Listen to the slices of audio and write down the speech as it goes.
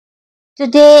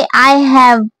Today I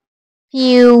have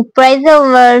few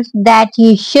phrasal verbs that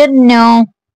you should know.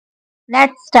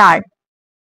 Let's start.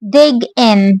 Dig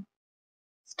in.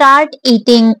 Start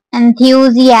eating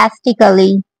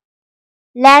enthusiastically.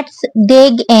 Let's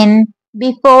dig in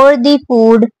before the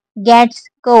food gets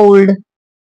cold.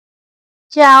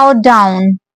 Chow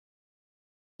down.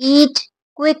 Eat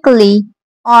quickly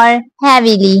or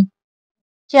heavily.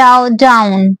 Chow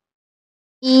down.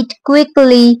 Eat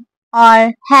quickly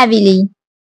or heavily.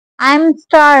 I'm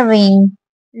starving.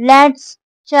 Let's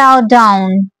chow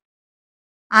down.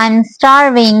 I'm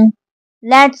starving.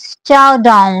 Let's chow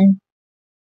down.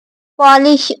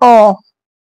 Polish off.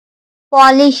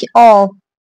 Polish off.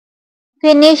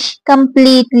 Finish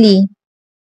completely.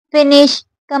 Finish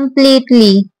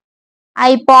completely.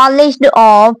 I polished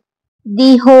off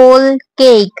the whole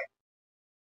cake.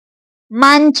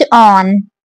 Munch on.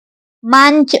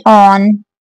 Munch on.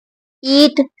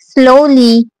 Eat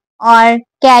slowly or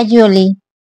casually.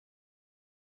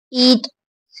 Eat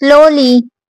slowly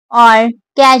or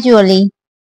casually.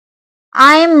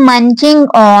 I'm munching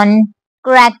on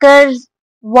crackers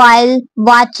while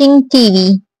watching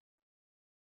TV.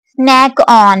 Snack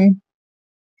on.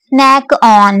 Snack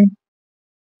on.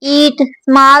 Eat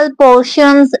small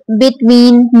portions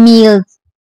between meals.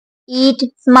 Eat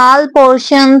small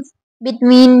portions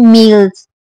between meals.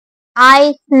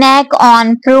 I snack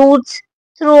on fruits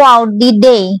throughout the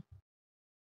day.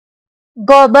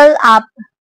 Gobble up.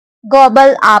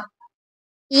 Gobble up.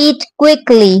 Eat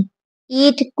quickly.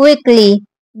 Eat quickly.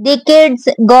 The kids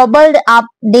gobbled up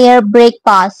their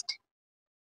breakfast.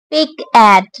 Pick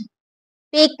at.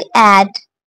 Pick at.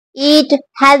 Eat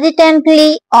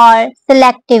hesitantly or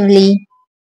selectively.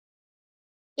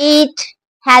 Eat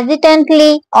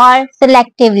hesitantly or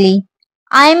selectively.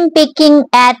 I'm picking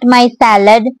at my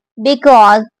salad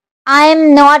because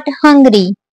I'm not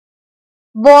hungry.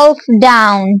 Wolf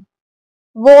down.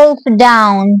 Wolf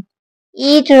down.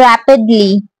 Eat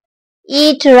rapidly.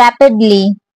 Eat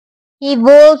rapidly. He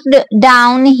wolfed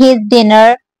down his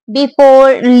dinner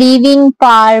before leaving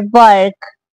for work.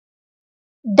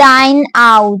 Dine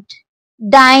out.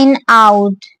 Dine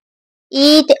out.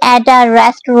 Eat at a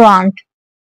restaurant.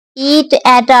 Eat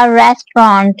at a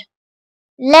restaurant.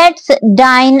 Let's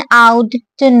dine out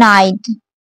tonight.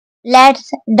 Let's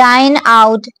dine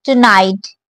out tonight.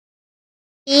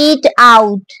 Eat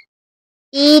out.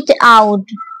 Eat out.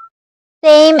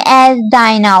 Same as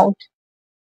dine out.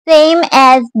 Same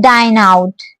as dine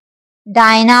out.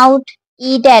 Dine out.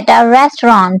 Eat at a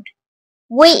restaurant.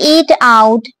 We eat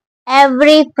out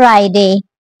every Friday.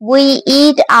 We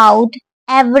eat out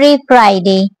every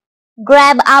Friday.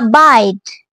 Grab a bite.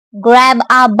 Grab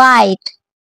a bite.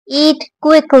 Eat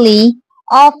quickly,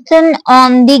 often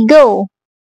on the go.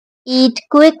 Eat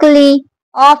quickly,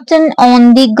 often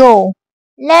on the go.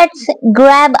 Let's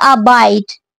grab a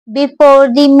bite before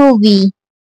the movie.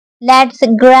 Let's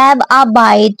grab a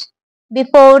bite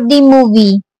before the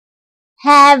movie.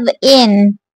 Have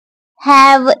in.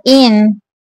 Have in.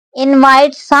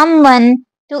 Invite someone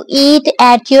to eat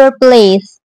at your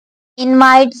place.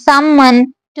 Invite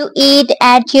someone to eat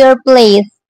at your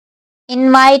place.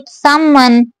 Invite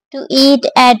someone to eat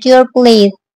at your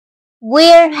place.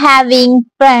 We're having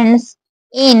friends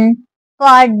in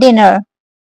for dinner.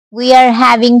 We are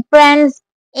having friends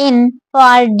in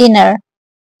for dinner.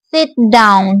 Sit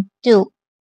down to.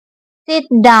 Sit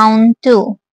down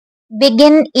to.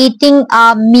 Begin eating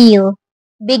a meal.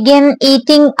 Begin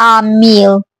eating a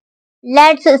meal.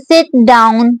 Let's sit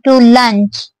down to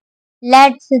lunch.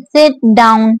 Let's sit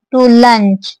down to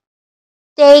lunch.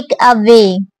 Take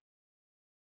away.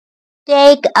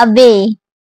 Take away.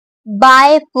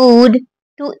 Buy food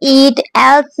to eat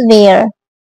elsewhere.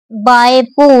 Buy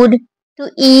food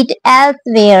to eat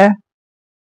elsewhere.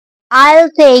 I'll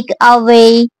take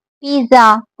away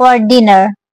pizza for dinner.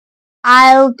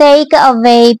 I'll take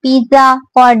away pizza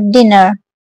for dinner.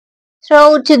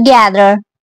 Throw together.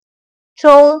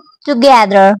 Throw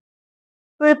together.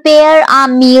 Prepare a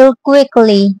meal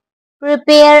quickly.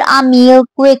 Prepare a meal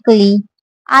quickly.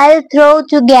 I'll throw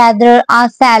together a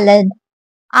salad.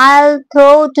 I'll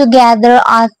throw together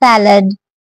a salad.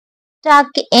 Tuck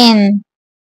in.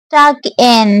 Tuck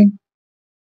in.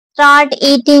 Start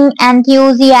eating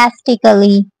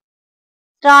enthusiastically.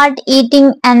 Start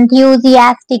eating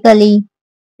enthusiastically.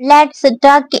 Let's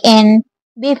tuck in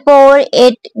before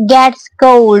it gets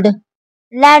cold.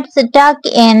 Let's tuck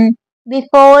in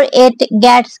before it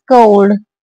gets cold.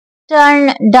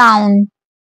 Turn down.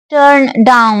 Turn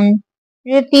down.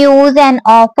 Refuse an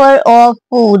offer of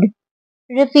food.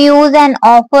 Refuse an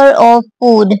offer of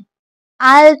food.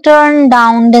 I'll turn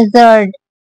down dessert.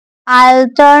 I'll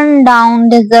turn down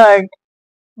dessert.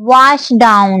 wash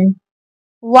down,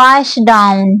 wash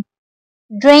down.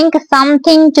 Drink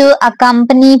something to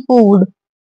accompany food,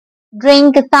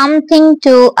 drink something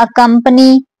to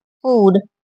accompany food.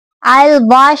 I'll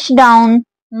wash down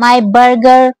my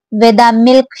burger with a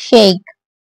milkshake.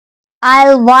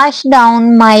 I'll wash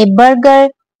down my burger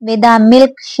with a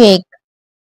milkshake.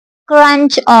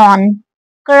 Crunch on,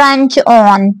 crunch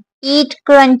on. Eat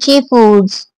crunchy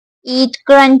foods, eat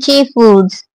crunchy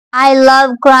foods. I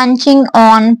love crunching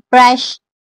on fresh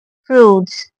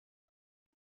fruits.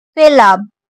 Fill up,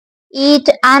 eat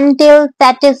until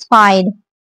satisfied.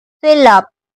 Fill up,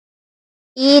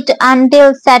 eat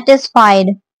until satisfied.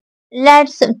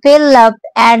 Let's fill up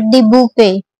at the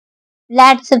buffet.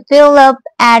 Let's fill up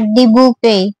at the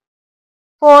buffet.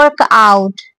 Fork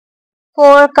out,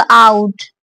 fork out.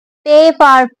 Pay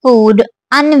for food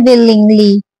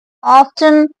unwillingly,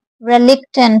 often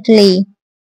reluctantly.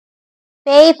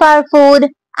 Pay for food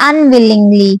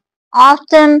unwillingly,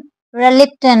 often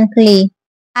reluctantly.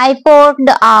 I forked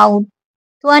out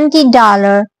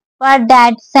 $20 for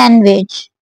that sandwich.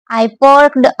 I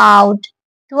forked out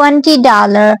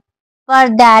 $20 for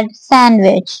that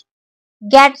sandwich.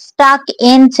 Get stuck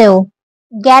into,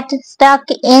 get stuck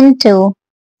into.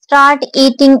 Start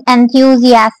eating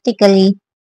enthusiastically.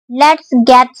 Let's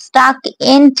get stuck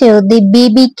into the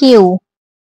BBQ.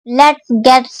 Let's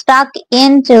get stuck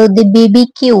into the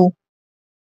BBQ.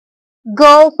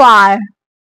 Go far,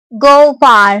 go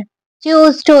far.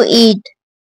 Choose to eat,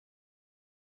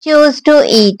 choose to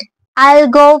eat. I'll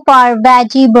go for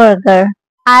veggie burger.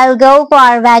 I'll go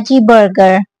for veggie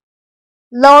burger.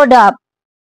 Load up,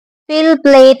 fill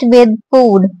plate with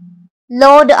food.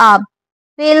 Load up,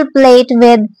 fill plate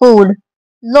with food.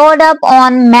 Load up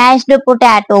on mashed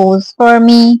potatoes for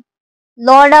me.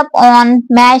 Load up on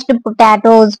mashed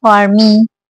potatoes for me.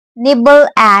 Nibble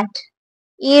at,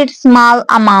 eat small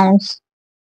amounts.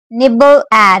 Nibble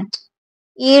at,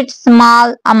 eat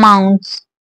small amounts.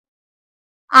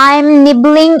 I'm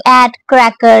nibbling at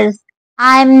crackers.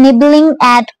 I'm nibbling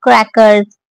at crackers.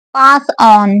 Pass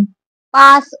on,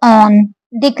 pass on.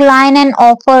 Decline an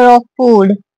offer of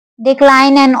food.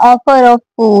 Decline an offer of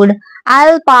food.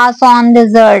 I'll pass on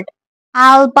dessert.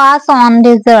 I'll pass on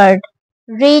dessert.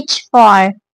 Reach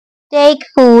for, take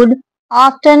food,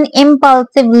 often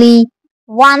impulsively,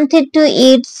 wanted to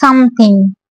eat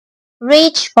something.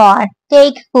 Reach for,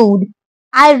 take food.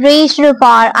 I reached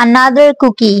for another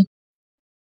cookie.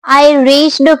 I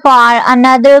reached for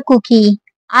another cookie.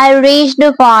 I reached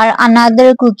for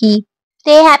another cookie.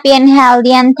 Stay happy and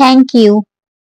healthy and thank you.